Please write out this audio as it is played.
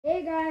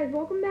Hey guys,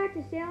 welcome back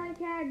to Sailing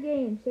Cat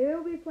Games. Today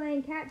we'll be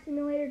playing Cat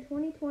Simulator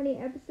 2020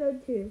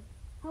 Episode 2,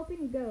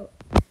 Helping Goat.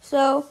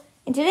 So,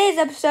 in today's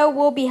episode,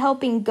 we'll be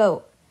helping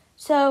Goat.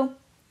 So,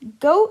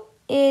 Goat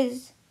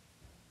is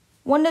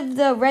one of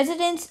the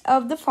residents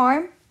of the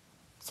farm.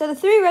 So, the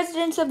three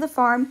residents of the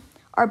farm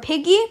are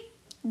Piggy,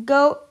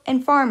 Goat,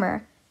 and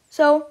Farmer.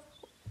 So,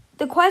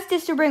 the quest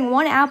is to bring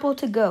one apple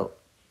to Goat.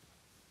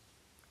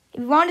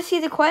 If you want to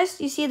see the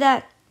quest, you see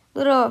that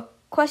little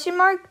question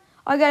mark.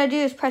 All you gotta do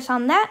is press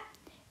on that,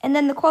 and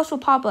then the quest will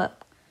pop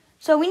up.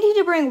 So, we need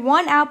to bring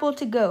one apple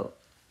to Goat.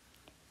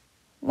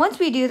 Once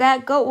we do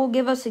that, Goat will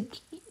give us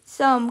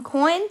some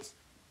coins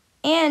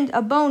and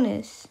a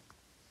bonus.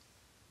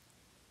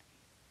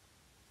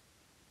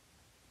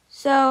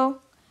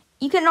 So,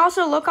 you can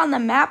also look on the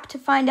map to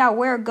find out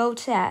where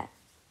Goat's at.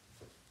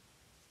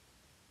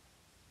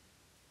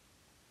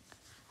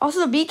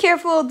 Also, be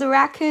careful of the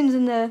raccoons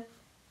and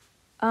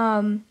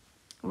the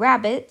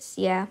rabbits,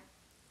 yeah.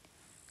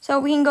 So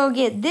we can go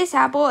get this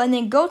apple, and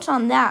then Goat's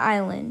on that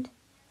island.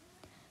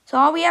 So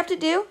all we have to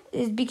do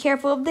is be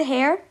careful of the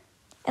hare,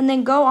 and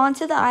then go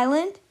onto the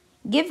island,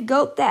 give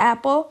Goat the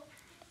apple,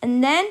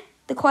 and then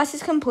the quest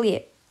is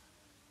complete.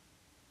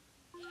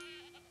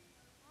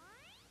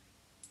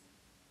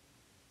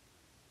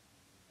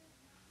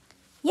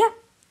 Yeah,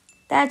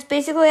 that's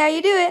basically how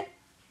you do it.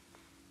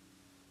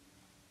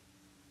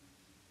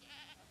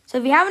 So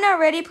if you haven't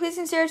already, please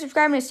consider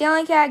subscribing to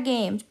Sailing Cat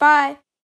Games. Bye.